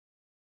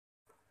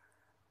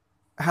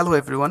Hello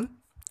everyone.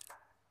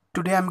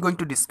 Today I'm going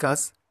to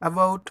discuss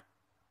about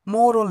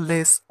more or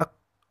less a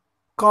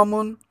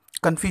common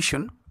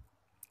confusion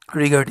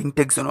regarding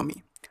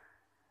taxonomy.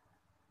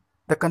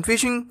 The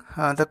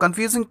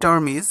confusing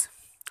term is,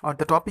 or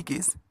the topic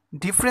is,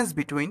 difference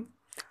between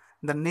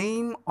the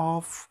name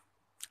of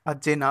a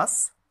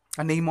genus,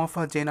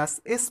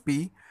 genus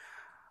sp,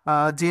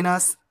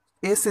 genus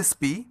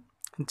ssp,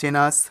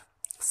 genus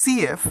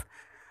cf,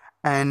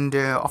 and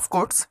of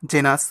course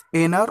genus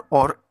nr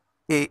or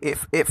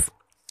aff.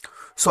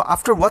 So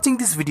after watching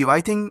this video, I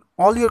think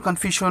all your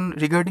confusion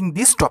regarding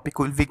this topic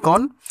will be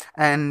gone,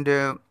 and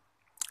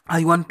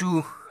I want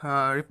to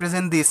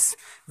represent this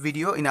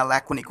video in a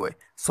laconic way.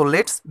 So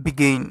let's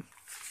begin.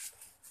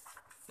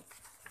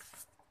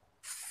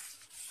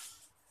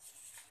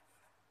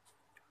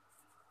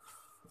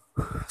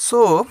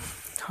 So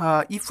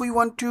if we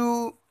want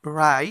to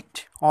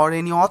write, or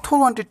any author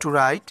wanted to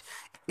write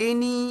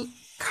any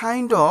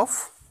kind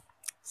of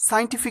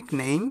scientific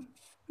name,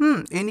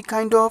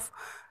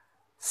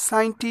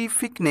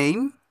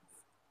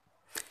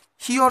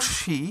 he or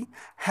she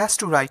has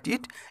to write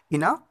it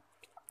in a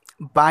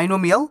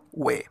binomial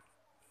way,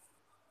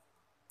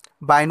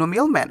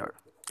 binomial manner.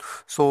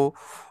 So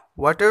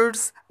what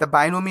is the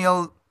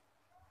binomial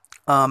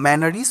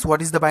manner is?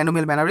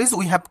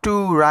 We have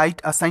to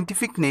write a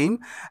scientific name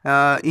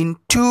in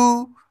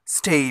two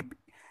steps.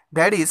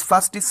 That is,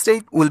 first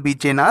step will be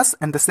genus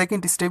and the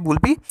second step will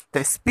be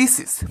the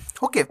species.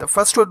 Okay, the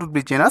first word would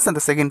be genus and the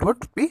second word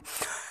would be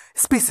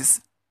species.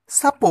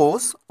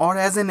 Suppose, or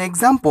as an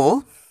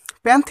example,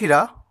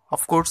 Panthera,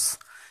 of course,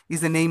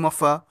 is the name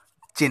of a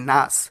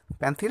genus.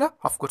 Panthera,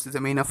 of course, is the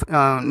name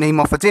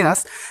of a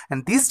genus,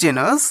 and this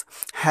genus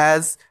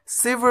has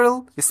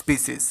several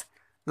species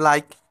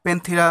like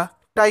Panthera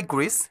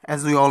tigris,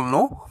 as we all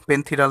know,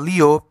 Panthera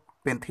leo,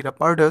 Panthera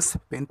pardus,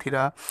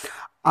 Panthera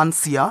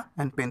ansea,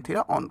 and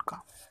Panthera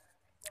onca,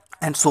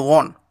 and so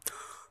on.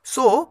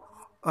 So,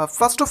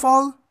 first of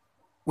all,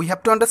 we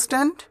have to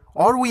understand,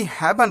 or we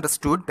have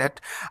understood, that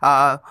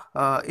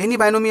any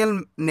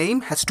binomial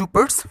name has two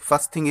parts.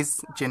 First thing is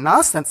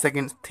genus and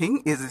second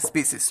thing is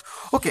species.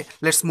 Okay,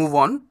 let's move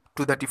on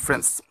to the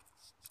difference.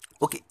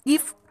 Okay,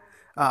 if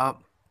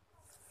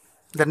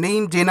the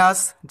name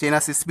genus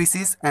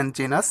species, and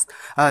genus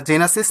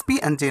sp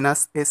and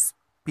genus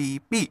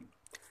spp.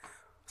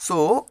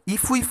 So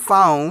if we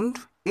found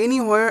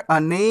anywhere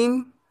a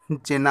name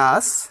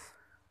genus,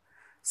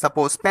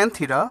 suppose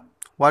Panthera,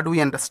 what do we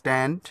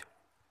understand?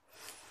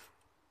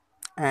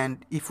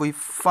 And if we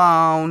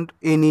found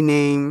any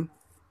name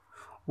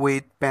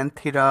with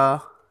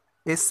Panthera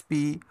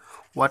sp,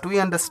 what we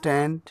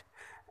understand?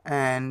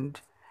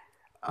 And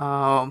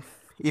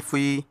if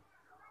we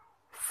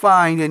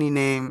find any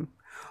name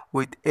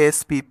with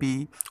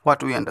spp,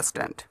 what we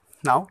understand?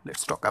 Now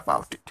let's talk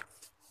about it.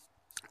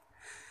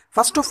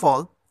 First of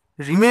all,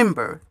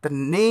 remember the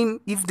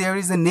name, if there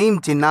is a name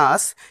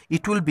genus,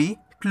 it will be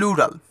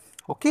plural.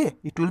 Okay,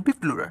 it will be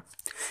plural.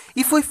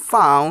 If we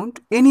found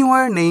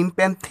anywhere name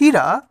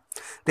Panthera,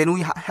 then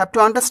we have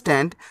to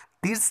understand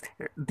this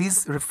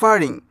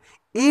referring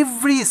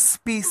every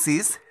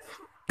species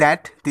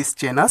that this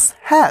genus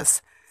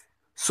has.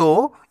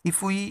 So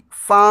if we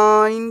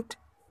find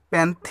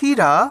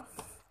Panthera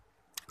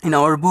in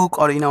our book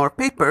or in our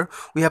paper,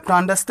 we have to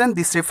understand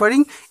this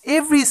referring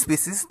every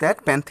species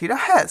that Panthera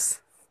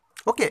has.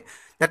 Okay,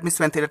 that means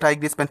Panthera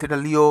tigris,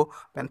 Panthera leo,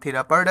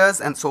 Panthera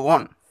pardus, and so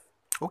on.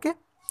 Okay,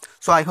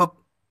 so I hope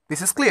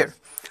this is clear.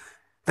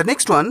 The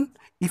next one,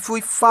 if we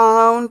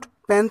found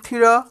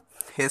Panthera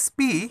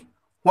sp,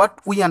 what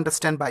we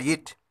understand by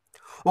it?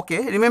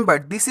 Okay, remember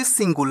this is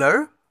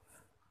singular,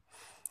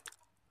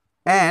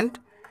 and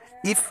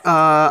if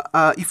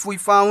we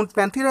found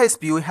Panthera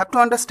sp, we have to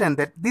understand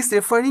that this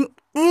referring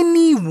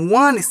any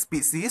one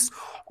species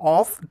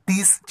of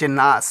this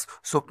genus.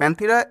 So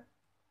Panthera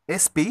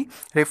sp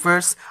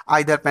refers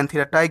either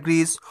Panthera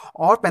tigris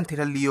or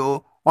Panthera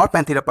leo or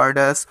Panthera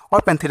pardus or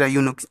Panthera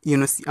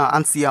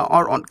ansea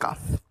or onca,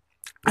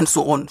 and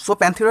so on. So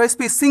Panthera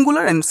sp is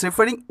singular and it's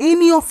referring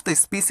any of the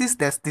species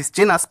that this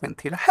genus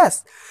Panthera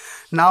has.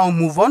 Now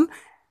move on,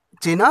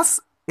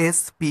 genus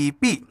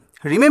spp.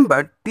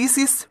 Remember, this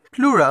is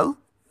plural,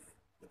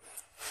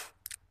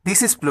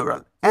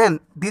 and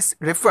this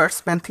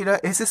refers,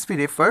 Panthera ssp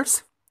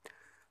refers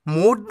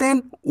more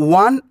than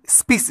one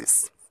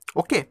species.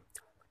 Okay,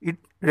 it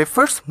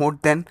refers more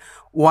than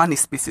one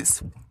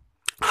species.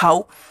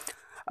 How?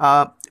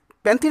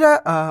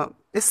 Panthera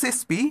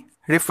ssp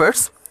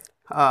refers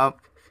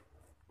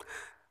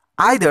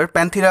either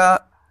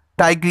Panthera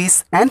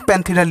tigris and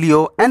Panthera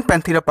leo and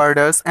Panthera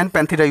pardus and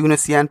Panthera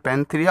unisea and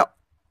Panthera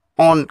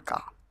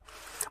onca.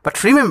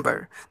 But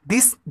remember,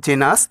 this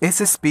genus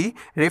ssp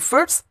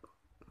refers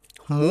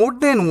more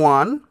than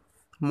one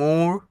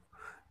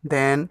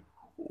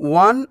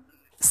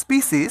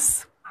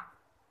species,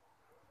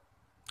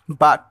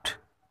 but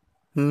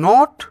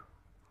not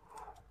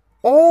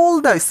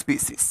all the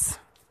species.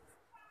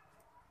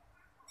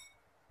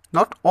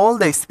 Not all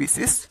the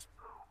species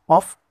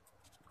of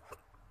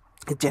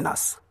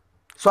genus.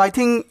 So I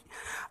think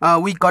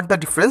we got the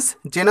difference.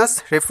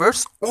 Genus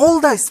refers all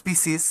the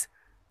species.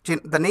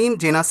 The name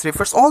genus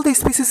refers all the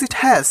species it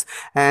has,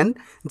 and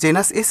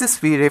genus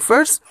ssp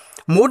refers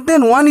more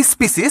than one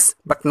species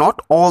but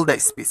not all the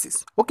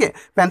species. Okay,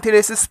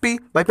 Panthera ssp,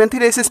 by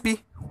Panthera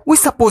ssp we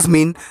suppose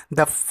mean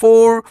the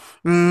 4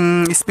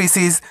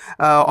 species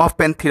of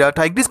Panthera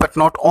tigris but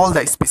not all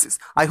the species.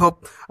 I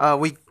hope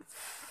we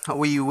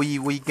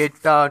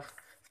get the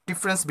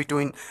difference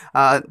between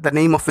the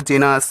name of a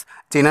genus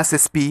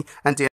sp and genus